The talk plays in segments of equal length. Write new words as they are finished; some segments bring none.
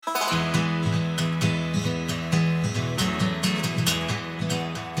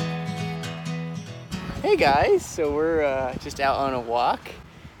Hey guys, so we're just out on a walk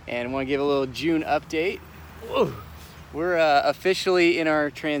and want to give a little June update. Whoa. We're officially in our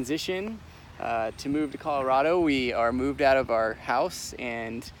transition to move to Colorado. We are moved out of our house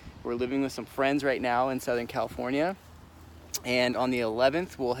and we're living with some friends right now in Southern California. And on the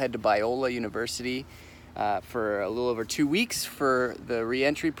 11th, we'll head to Biola University for a little over 2 weeks for the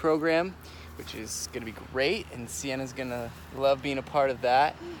re-entry program, which is going to be great. And Sienna's going to love being a part of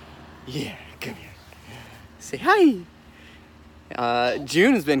that. Yeah, come here. Say hi.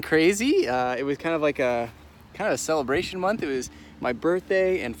 June has been crazy. It was kind of like a celebration month. It was my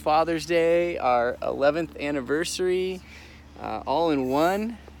birthday and Father's Day, our 11th anniversary, all in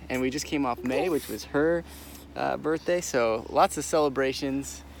one. And we just came off May, which was her birthday. So lots of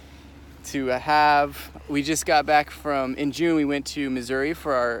celebrations to have. We just got back in June, we went to Missouri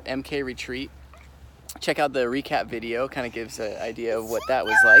for our MK retreat. Check out the recap video, kind of gives an idea of what that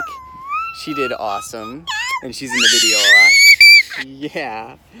was like. She did awesome, and she's in the video a lot.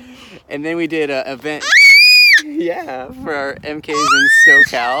 Yeah. And then we did an event, for our MKs in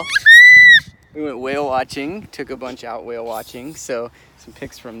SoCal. We went whale watching, took a bunch out whale watching, so some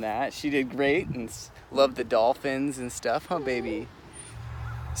pics from that. She did great and loved the dolphins and stuff, huh, baby?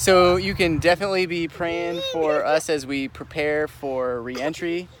 So you can definitely be praying for us as we prepare for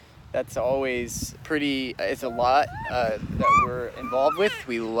re-entry. That's always it's a lot that we're involved with.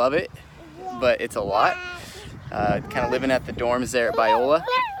 We love it, but it's a lot. Kind of living at the dorms there at Biola.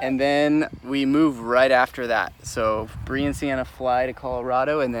 And then we move right after that. So Bree and Sienna fly to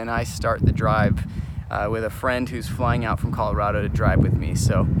Colorado, and then I start the drive with a friend who's flying out from Colorado to drive with me.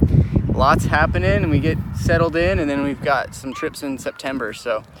 So lots happening, and we get settled in, and then we've got some trips in September.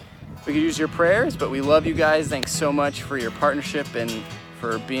 So we could use your prayers, but we love you guys. Thanks so much for your partnership and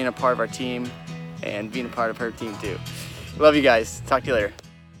for being a part of our team and being a part of her team too. Love you guys. Talk to you later.